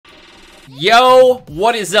Yo,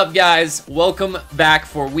 what is up, guys? Welcome back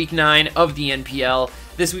for week 9 of the NPL.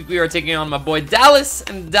 This week we are taking on my boy Dallas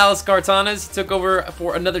and the Dallas Kartanas. He took over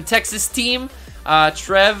for another Texas team.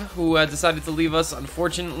 Trev, who decided to leave us,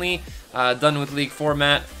 unfortunately. Done with league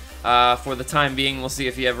format for the time being. We'll see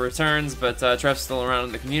if he ever returns, but Trev's still around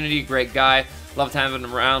in the community. Great guy. Loved having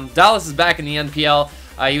him around. Dallas is back in the NPL.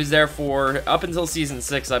 He was there for up until Season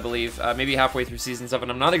 6, I believe. Maybe halfway through Season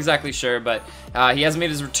 7. I'm not exactly sure, but he has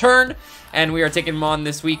made his return, and we are taking him on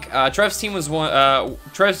this week. Trev's team was one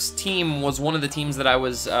of the teams that I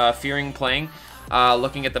was fearing playing.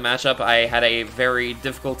 Looking at the matchup, I had a very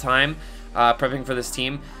difficult time prepping for this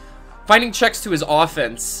team. Finding checks to his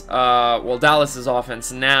offense, well, Dallas's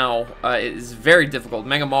offense now is very difficult.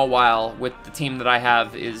 Mega Mawile with the team that I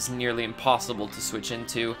have is nearly impossible to switch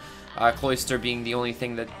into. Cloister being the only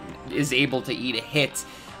thing that is able to eat a hit.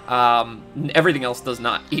 Everything else does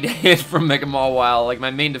not eat a hit from Mega Mawile. Like my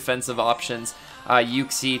main defensive options,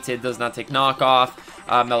 Yuxi does not take knockoff.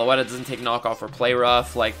 Meloetta doesn't take knockoff or play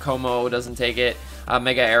rough. Like Como doesn't take it.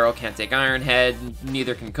 Mega Arrow can't take Iron Head.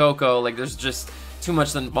 Neither can Coco. Like there's just too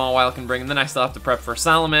much that Mawile can bring. And then I still have to prep for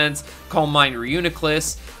Salamence, Calm Mind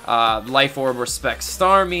Reuniclus, Life Orb Respect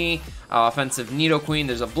Starmie. Offensive Nidoqueen,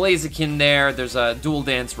 there's a Blaziken there, there's a Dual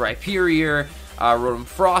Dance Rhyperior, Rotom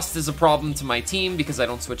Frost is a problem to my team because I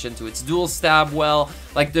don't switch into its Dual Stab well.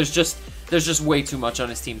 Like, there's just way too much on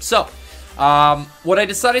his team. So, what I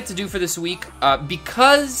decided to do for this week,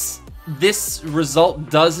 because this result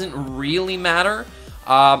doesn't really matter,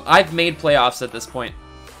 I've made playoffs at this point.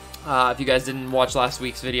 If you guys didn't watch last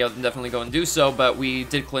week's video, then definitely go and do so, but we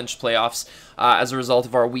did clinch playoffs as a result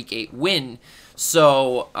of our Week 8 win.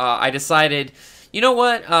 So, I decided, you know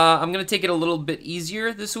what, I'm going to take it a little bit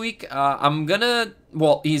easier this week.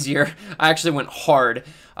 Well, easier. I actually went hard,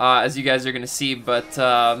 as you guys are going to see, but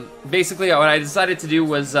basically what I decided to do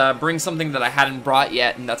was bring something that I hadn't brought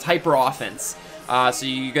yet, and that's Hyper Offense. So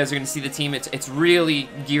you guys are going to see the team. It's really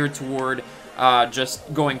geared toward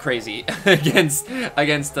just going crazy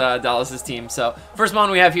against Dallas's team. So, first mon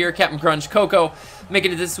we have here, Captain Crunch, Coco.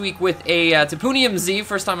 Making it this week with a Tapunium Z.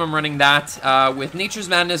 First time I'm running that with Nature's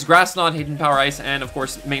Madness, Grass Knot, Hidden Power Ice, and of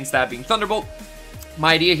course main stab being Thunderbolt.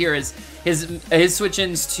 My idea here is his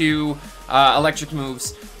switch-ins to electric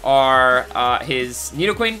moves are his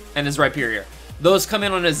Nidoqueen and his Rhyperior. Those come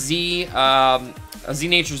in on a Z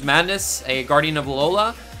Nature's Madness, a Guardian of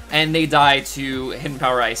Alola, and they die to Hidden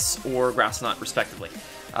Power Ice or Grass Knot respectively.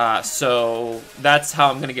 So that's how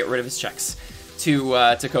I'm going to get rid of his checks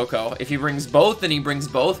to Coco. If he brings both, then he brings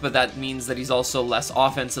both, but that means that he's also less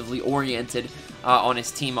offensively oriented on his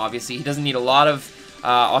team, obviously. He doesn't need a lot of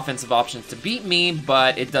offensive options to beat me,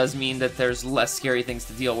 but it does mean that there's less scary things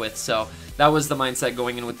to deal with, so that was the mindset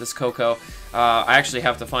going in with this Coco. I actually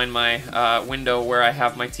have to find my window where I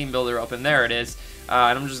have my team builder up, and there it is,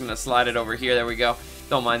 and I'm just going to slide it over here. There we go.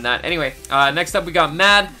 Don't mind that. Anyway, next up we got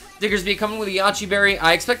Mad. Diggersby coming with a Yachi Berry.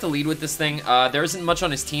 I expect to lead with this thing. There isn't much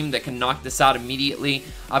on his team that can knock this out immediately.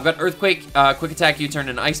 I've got Earthquake, Quick Attack, U-Turn,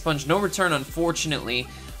 and Ice Punch. No return, unfortunately.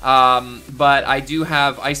 But I do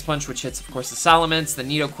have Ice Punch, which hits, of course, the Salamence, the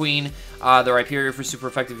Nidoqueen, the Rhyperior for super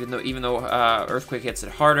effective, even though Earthquake hits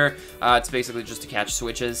it harder. It's basically just to catch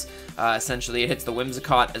switches. Essentially, it hits the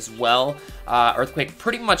Whimsicott as well. Earthquake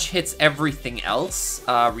pretty much hits everything else.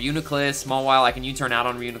 Reuniclus, Mawile, I can U-turn out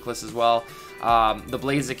on Reuniclus as well. The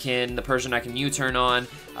Blaziken, the Persian I can U-turn on.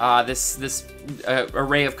 This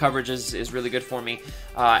array of coverage is really good for me.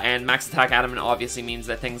 And Max Attack Adamant obviously means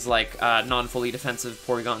that things like non-fully defensive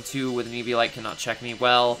Porygon 2 with an Eviolite cannot check me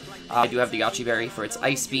well. I do have the Yachi Berry for its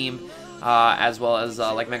Ice Beam, as well as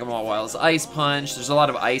like Mega Mawile's Ice Punch. There's a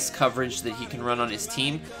lot of ice coverage that he can run on his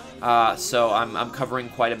team. So I'm covering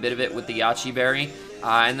quite a bit of it with the Yachi Berry.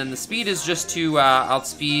 And then the speed is just to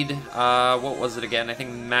outspeed, what was it again? I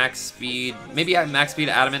think max speed, maybe I max speed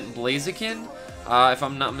Adamant Blaziken, if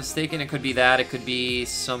I'm not mistaken. It could be that, it could be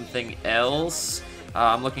something else.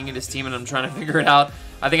 I'm looking at his team and I'm trying to figure it out.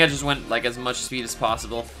 I think I just went like as much speed as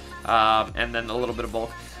possible, and then a little bit of bulk.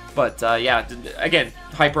 But yeah, again,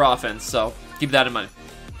 hyper offense, so keep that in mind.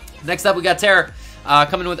 Next up we got Terror.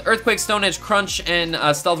 Coming with Earthquake, Stone Edge, Crunch, and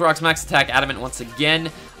Stealth Rock's Max Attack Adamant once again.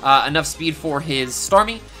 Enough speed for his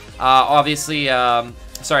Starmie. Obviously,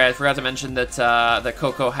 sorry, I forgot to mention that that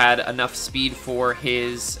Coco had enough speed for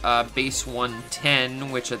his base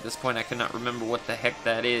 110, which at this point I cannot remember what the heck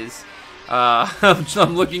that is.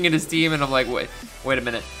 I'm looking at his team and I'm like, wait a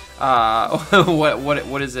minute.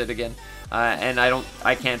 What is it again? And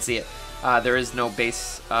I can't see it. There is no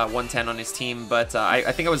base 110 on his team, but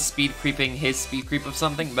I think I was speed creeping his speed creep of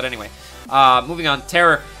something. But anyway, moving on.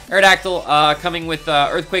 Terror, Aerodactyl coming with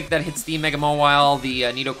Earthquake that hits the Mega Mawile, the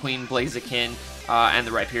Nidoqueen, Blaziken, and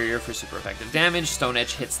the Rhyperior for super effective damage. Stone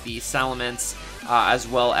Edge hits the Salamence, as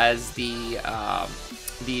well as the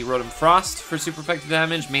Rotom Frost for super effective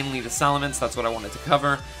damage, mainly the Salamence. That's what I wanted to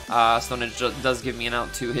cover. Stone Edge does give me an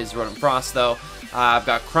out to his Rotom Frost, though. I've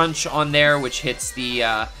got Crunch on there, which hits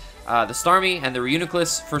the Starmie and the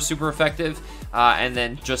Reuniclus for super effective, and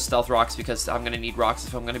then just Stealth Rocks because I'm going to need rocks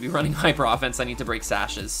if I'm going to be running Hyper Offense. I need to break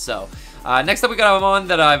Sashes. So next up we got one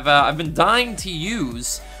that I've been dying to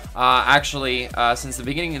use actually since the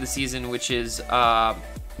beginning of the season, which is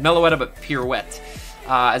Meloetta but Pirouette.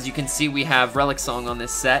 As you can see, we have Relic Song on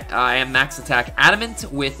this set. I am Max Attack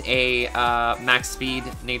Adamant with a Max Speed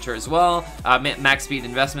nature as well. Max Speed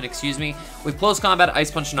Investment, excuse me. With Close Combat,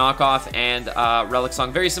 Ice Punch Knockoff, and Relic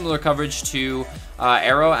Song. Very similar coverage to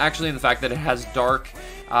Arrow, actually, in the fact that it has Dark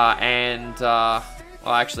and... well,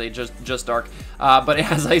 actually, just Dark. But it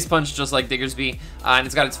has Ice Punch just like Diggersby. And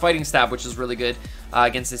it's got its Fighting Stab, which is really good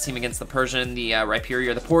against this team, against the Persian, the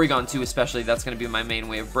Rhyperior, the Porygon too, especially. That's going to be my main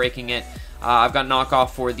way of breaking it. I've got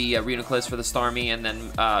Knockoff for the Reuniclus for the Starmie, and then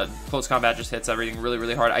Close Combat just hits everything really,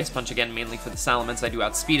 really hard. Ice Punch again, mainly for the Salamence. I do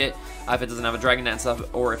outspeed it if it doesn't have a Dragon Dance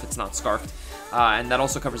or if it's not Scarfed. And that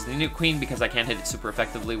also covers the Nidoqueen because I can't hit it super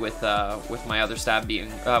effectively with my other stab being,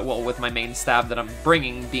 well, with my main stab that I'm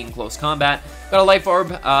bringing being Close Combat. Got a Life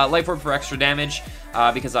Orb for extra damage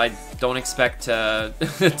because I don't expect to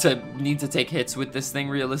need to take hits with this thing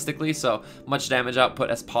realistically, so much damage output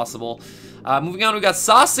as possible. Moving on, we got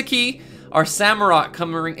Sasaki, our Samurott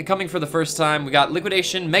coming for the first time. We got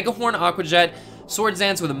Liquidation, Megahorn, Aqua Jet, Swords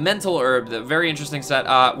Dance with a Mental Herb, the very interesting set.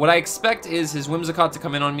 What I expect is his Whimsicott to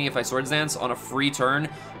come in on me if I Swords Dance on a free turn,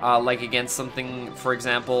 like against something, for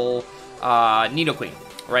example, Nidoqueen,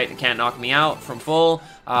 right? It can't knock me out from full.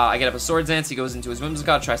 I get up a Swords Dance, he goes into his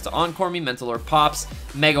Whimsicott, tries to Encore me, Mental Herb pops,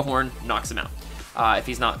 Megahorn knocks him out, if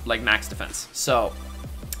he's not, like, max defense. So,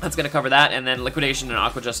 that's going to cover that, and then Liquidation and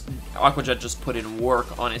Aqua Jet just put in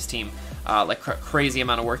work on his team. Like crazy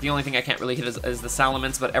amount of work. The only thing I can't really hit is the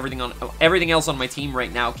Salamence, but everything else on my team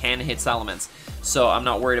right now can hit Salamence, so I'm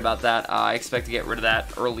not worried about that. I expect to get rid of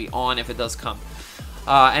that early on if it does come.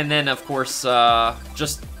 And then of course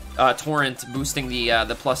just Torrent boosting the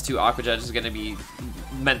 +2 Aqua Jet is going to be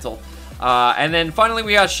mental. And then finally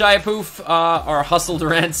we got Shiapoof, our Hustle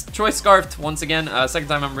Durant, Choice Scarfed once again. Second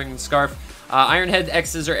time I'm bringing Scarf. Iron Head,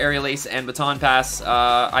 X-Scissor, Aerial Ace, and Baton Pass.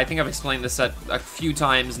 I think I've explained this set a few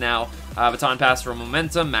times now. Baton Pass for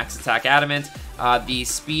Momentum, Max Attack Adamant. The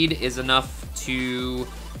speed is enough to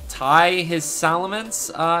tie his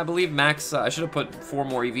Salamence, I believe. Max, I should have put 4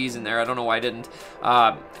 more EVs in there. I don't know why I didn't.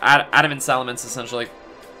 Adamant Salamence, essentially.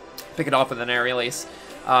 Pick it off with an Aerial Ace.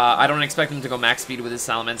 I don't expect him to go max speed with his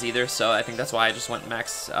Salamence either, so I think that's why I just went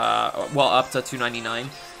max, well, up to 299.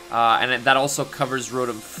 And that also covers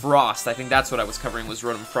Rotom Frost. I think that's what I was covering, was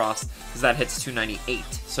Rotom Frost, because that hits 298.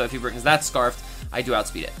 So if he brings that Scarfed, I do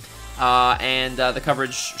outspeed it. And the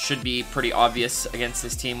coverage should be pretty obvious against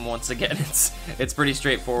this team. Once again, it's pretty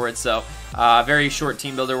straightforward. So very short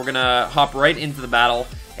team builder. We're gonna hop right into the battle,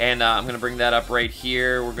 and I'm gonna bring that up right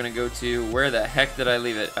here. We're gonna go to, where the heck did I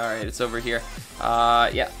leave it? All right, it's over here.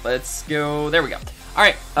 Yeah, let's go. There we go. All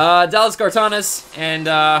right, Dallas Kartanas and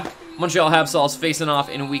Montreal Habsols facing off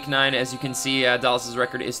in Week 9. As you can see, Dallas's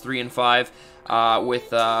record is 3-5.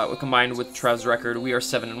 Combined with Trev's record, we are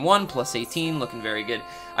 7-1 plus 18, looking very good.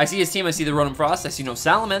 I see his team. I see the Rotom Frost. I see no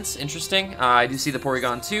Salamence. Interesting. I do see the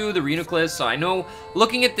Porygon 2, the Reuniclus. So I know,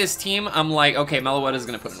 looking at this team, I'm like, okay, Meloetta is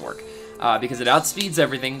going to put in work. Because it outspeeds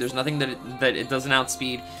everything. There's nothing that it doesn't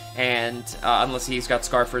outspeed, and unless he's got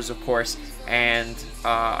Scarfers, of course, and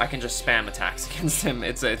I can just spam attacks against him.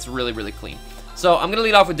 It's really, really clean. So I'm going to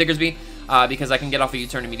lead off with Diggersby, because I can get off a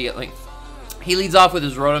U-turn immediately. He leads off with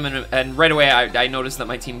his Rotom, and right away I noticed that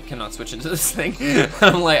my team cannot switch into this thing.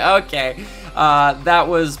 I'm like, okay, that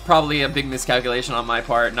was probably a big miscalculation on my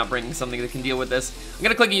part, not bringing something that can deal with this. I'm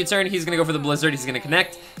going to click a U-turn. He's going to go for the Blizzard. He's going to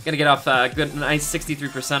connect. Going to get off a good, nice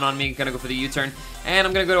 63% on me. Going to go for the U-turn. And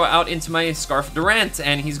I'm going to go out into my Scarf Durant,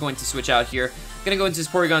 and he's going to switch out here. Gonna go into his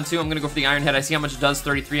Porygon 2. I'm gonna go for the Iron Head. I see how much it does,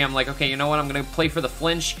 33. I'm like, okay, you know what? I'm gonna play for the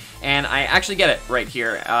flinch, and I actually get it right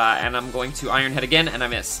here. And I'm going to Iron Head again, and I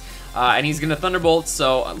miss. And he's gonna Thunderbolt,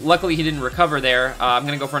 so luckily he didn't recover there. I'm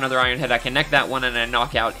gonna go for another Iron Head. I connect that one, and I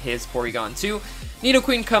knock out his Porygon 2.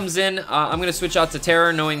 Nidoqueen comes in. I'm gonna switch out to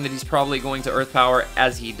Terror, knowing that he's probably going to Earth Power,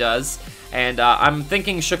 as he does. And I'm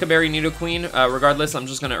thinking Shukaberry Nidoqueen. Regardless, I'm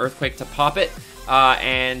just gonna Earthquake to pop it.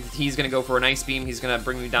 and he's going to go for an Ice Beam. He's going to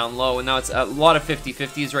bring me down low, and now it's a lot of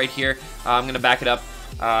 50-50s right here. I'm going to back it up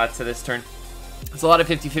to this turn. It's a lot of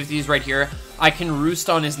 50-50s right here. I can Roost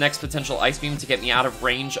on his next potential Ice Beam to get me out of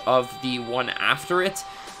range of the one after it.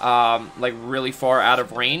 Like really far out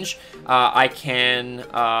of range. I can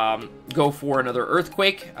go for another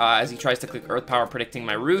Earthquake as he tries to click Earth Power, predicting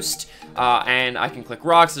my Roost, and I can click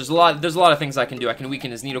Rocks. There's a lot of things I can do. I can weaken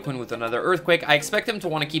his Nidoqueen with another Earthquake. I expect him to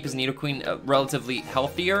want to keep his Nidoqueen relatively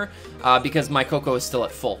healthier because my Koko is still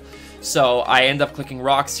at full. So I end up clicking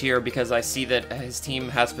Rocks here because I see that his team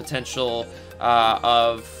has potential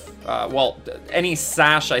well, any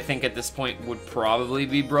Sash I think at this point would probably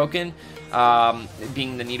be broken.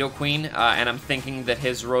 Being the Nidoqueen, and I'm thinking that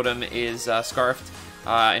his Rotom is Scarfed.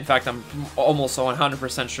 In fact, I'm almost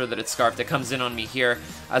 100% sure that it's Scarfed. It comes in on me here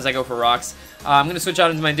as I go for Rocks. I'm going to switch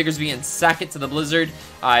out into my Diggersby and sack it to the Blizzard.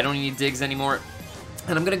 I don't need Digs anymore.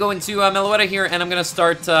 And I'm going to go into Meloetta here, and I'm going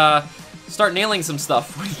to start nailing some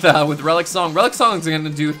stuff with Relic Song. Relic Song is going to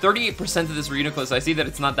do 38% of this Reuniclus. I see that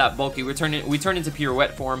it's not that bulky. We turn into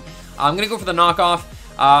Pirouette form. I'm going to go for the knockoff.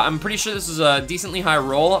 I'm pretty sure this is a decently high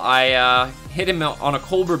roll. I hit him on a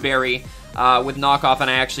Colbur Berry with knockoff, and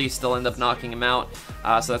I actually still end up knocking him out.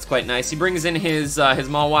 So that's quite nice. He brings in his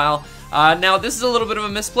Mawile. Now, this is a little bit of a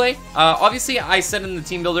misplay. Obviously, I said in the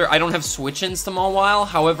team builder I don't have switch-ins to Mawile.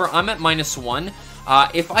 However, I'm at -1.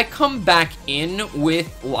 If I come back in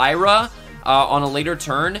with Lyra on a later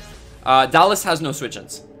turn, Dallas has no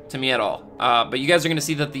switch-ins to me at all. But you guys are going to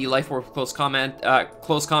see that the Life Orb close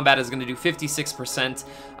combat is going to do 56%.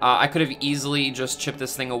 I could have easily just chipped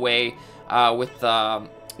this thing away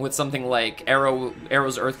with something like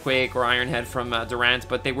Arrow's Earthquake or Iron Head from Durant,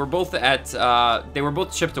 but they were both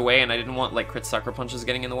chipped away, and I didn't want like crit sucker punches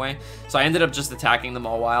getting in the way. So I ended up just attacking them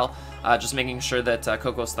all while, just making sure that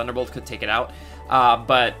Coco's Thunderbolt could take it out.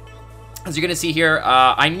 But as you're going to see here,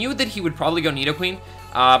 I knew that he would probably go Nidoqueen.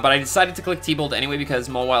 But I decided to click T-Bolt anyway because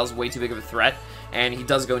Mawile is way too big of a threat, and he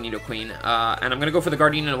does go Nidoqueen. And I'm going to go for the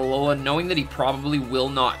Guardian of Alola, knowing that he probably will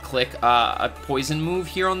not click a Poison move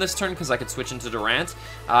here on this turn because I could switch into Durant.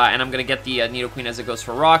 And I'm going to get the Nidoqueen as it goes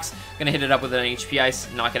for Rocks. Going to hit it up with an HP Ice,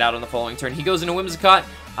 knock it out on the following turn. He goes into Whimsicott.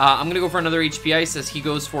 I'm going to go for another HP Ice as he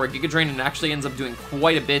goes for a Giga Drain and actually ends up doing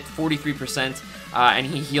quite a bit, 43%. And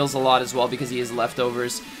he heals a lot as well because he has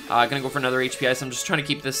leftovers. Gonna go for another HP Ice. I'm just trying to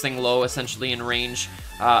keep this thing low, essentially in range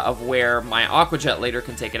of where my Aqua Jet later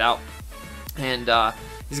can take it out. And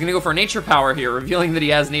he's gonna go for Nature Power here, revealing that he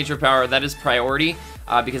has Nature Power. That is priority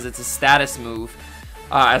because it's a status move.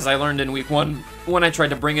 As I learned in week 1 when I tried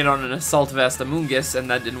to bring it on an Assault Vest Amoonguss, and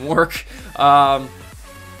that didn't work.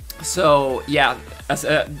 So yeah,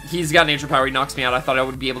 he's got Nature Power. He knocks me out. I thought I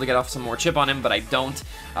would be able to get off some more chip on him, but I don't.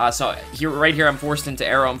 So right here, I'm forced into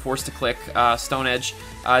Arrow. I'm forced to click Stone Edge.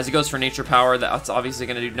 As he goes for Nature Power, that's obviously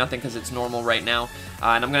going to do nothing because it's normal right now.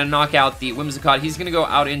 And I'm going to knock out the Whimsicott. He's going to go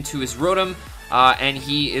out into his Rotom, and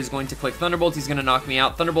he is going to click Thunderbolt. He's going to knock me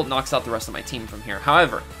out. Thunderbolt knocks out the rest of my team from here.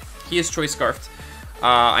 However, he is Choice Scarfed.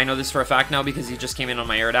 I know this for a fact now because he just came in on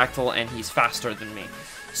my Aerodactyl, and he's faster than me.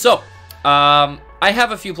 So, I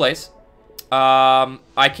have a few plays.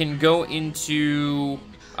 I can go into...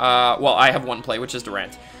 well, I have one play, which is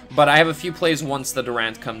Durant. But I have a few plays once the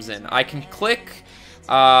Durant comes in. I can click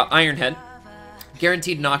Iron Head.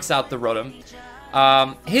 Guaranteed knocks out the Rotom.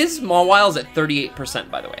 His Mawile is at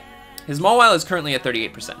 38%, by the way. His Mawile is currently at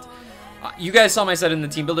 38%. You guys saw my set in the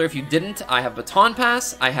team builder. If you didn't, I have Baton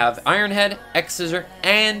Pass, I have Iron Head, X-Scissor,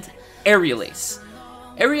 and Aerial Ace.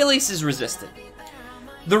 Aerial Ace is resisted.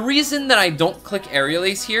 The reason that I don't click Aerial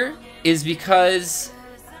Ace here is because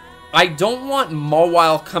I don't want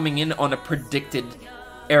Mawile coming in on a predicted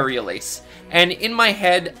Aerial Ace. And in my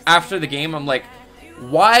head, after the game, I'm like,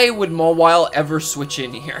 why would Mawile ever switch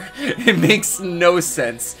in here? It makes no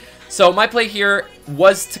sense. So my play here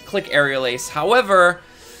was to click Aerial Ace. However,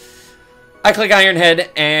 I click Iron Head,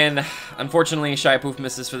 and unfortunately, Shiapoof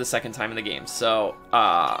misses for the second time in the game. So,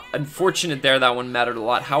 unfortunate there, that one mattered a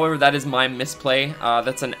lot. However, that is my misplay.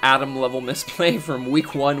 That's an Atom-level misplay from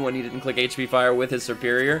week 1 when he didn't click HP Fire with his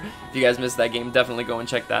Superior. If you guys missed that game, definitely go and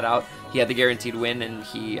check that out. He had the guaranteed win, and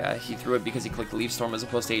he threw it because he clicked Leaf Storm as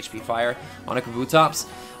opposed to HP Fire on a Kabutops.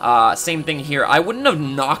 Same thing here. I wouldn't have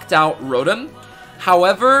knocked out Rotom.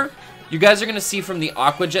 However, you guys are going to see from the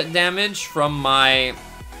Aqua Jet damage from my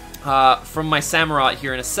Samurott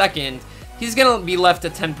here in a second, he's going to be left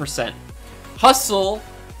at 10%. Hustle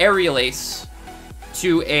Aerial Ace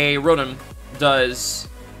to a Rotom does,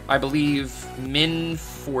 I believe, min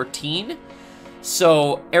 14.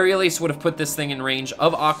 So Aerial Ace would have put this thing in range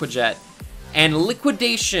of Aqua Jet. And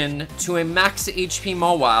Liquidation to a max HP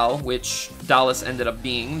Mawile, which Dallas ended up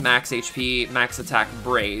being, max HP, max attack,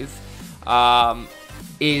 brave,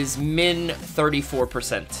 is min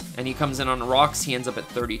 34%. And he comes in on rocks, he ends up at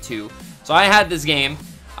 32. So I had this game,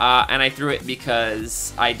 and I threw it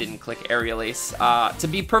because I didn't click Aerial Ace. To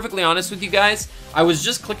be perfectly honest with you guys, I was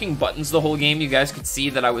just clicking buttons the whole game. You guys could see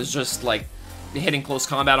that I was just, like, hitting close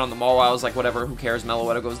combat on them all. I was like, whatever, who cares,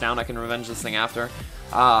 Meloetta goes down, I can revenge this thing after.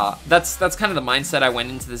 That's kind of the mindset I went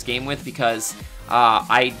into this game with, because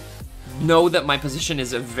I know that my position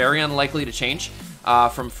is very unlikely to change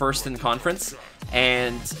from first in conference.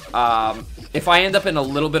 And if I end up in a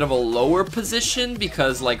little bit of a lower position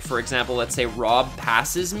because, like, for example, let's say Rob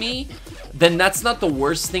passes me, then that's not the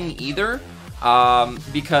worst thing either,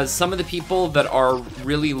 because some of the people that are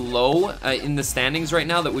really low in the standings right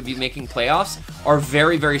now that would be making playoffs are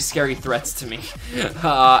very, very scary threats to me,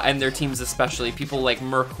 and their teams especially. People like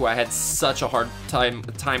Merc, who I had such a hard time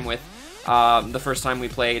with the first time we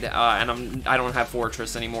played, and I don't have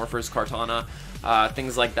Fortress anymore for his Kartana.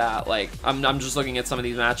 Things like that. Like, I'm just looking at some of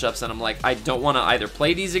these matchups and I'm like, I don't want to either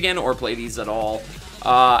play these again or play these at all.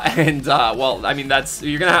 Well, I mean,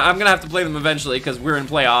 I'm gonna have to play them eventually because we're in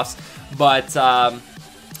playoffs. But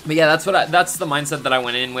yeah, that's the mindset that I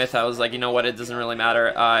went in with. I was like, you know what, it doesn't really matter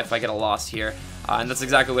if I get a loss here, and that's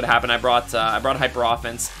exactly what happened. I brought Hyper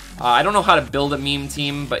Offense. I don't know how to build a meme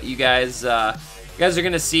team, but you guys are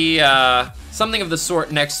gonna see something of the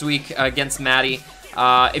sort next week against Maddie.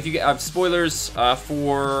 If you have spoilers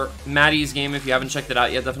for Maddie's game, if you haven't checked it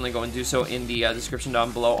out yet, definitely go and do so in the description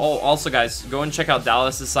down below. Oh, also, guys, go and check out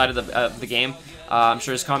Dallas's side of the game. I'm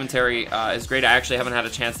sure his commentary is great. I actually haven't had a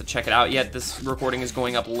chance to check it out yet. This recording is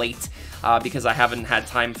going up late because I haven't had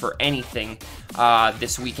time for anything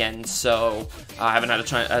this weekend, so I haven't had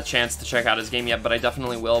a chance to check out his game yet, but I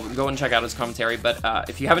definitely will. Go and check out his commentary. But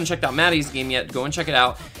if you haven't checked out Maddie's game yet, go and check it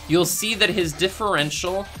out. You'll see that his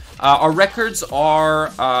differential, our records are,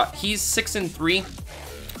 he's 6-3,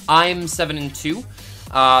 I'm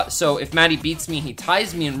 7-2. So if Maddie beats me, he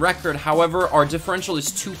ties me in record. However, our differential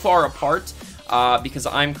is too far apart because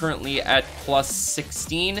I'm currently at plus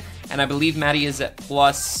 16, and I believe Maddie is at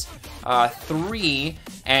plus 3,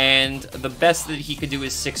 and the best that he could do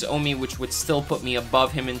is 6-0 me, which would still put me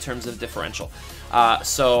above him in terms of differential.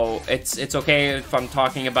 So it's okay if I'm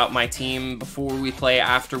talking about my team before we play,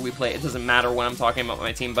 after we play. It doesn't matter when I'm talking about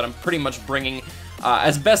my team, but I'm pretty much bringing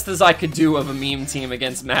as best as I could do of a meme team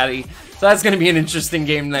against Maddie. So that's going to be an interesting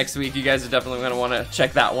game next week. You guys are definitely going to want to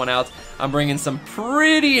check that one out. I'm bringing some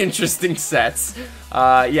pretty interesting sets.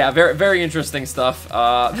 Yeah, very, very interesting stuff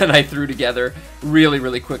that I threw together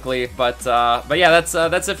really quickly. But yeah,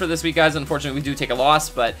 that's it for this week, guys. Unfortunately, we do take a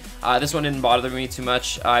loss, but this one didn't bother me too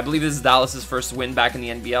much. I believe this is Dallas's first win back in the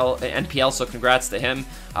NPL, so congrats to him.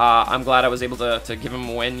 I'm glad I was able to give him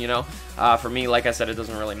a win, you know. For me, like I said, it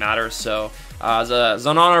doesn't really matter. So it's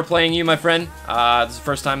an honor playing you, my friend. This is the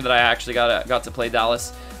first time that I actually got to play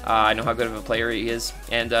Dallas. I know how good of a player he is,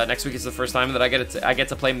 and next week is the first time that I get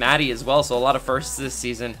to play Maddie as well. So a lot of firsts this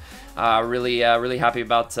season. Really happy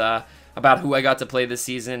about who I got to play this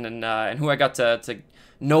season, and who I got to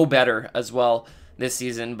know better as well this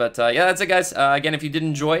season. But yeah, that's it, guys. Again, if you did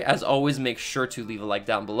enjoy, as always, make sure to leave a like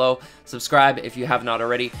down below, subscribe if you have not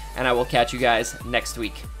already, and I will catch you guys next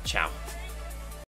week. Ciao.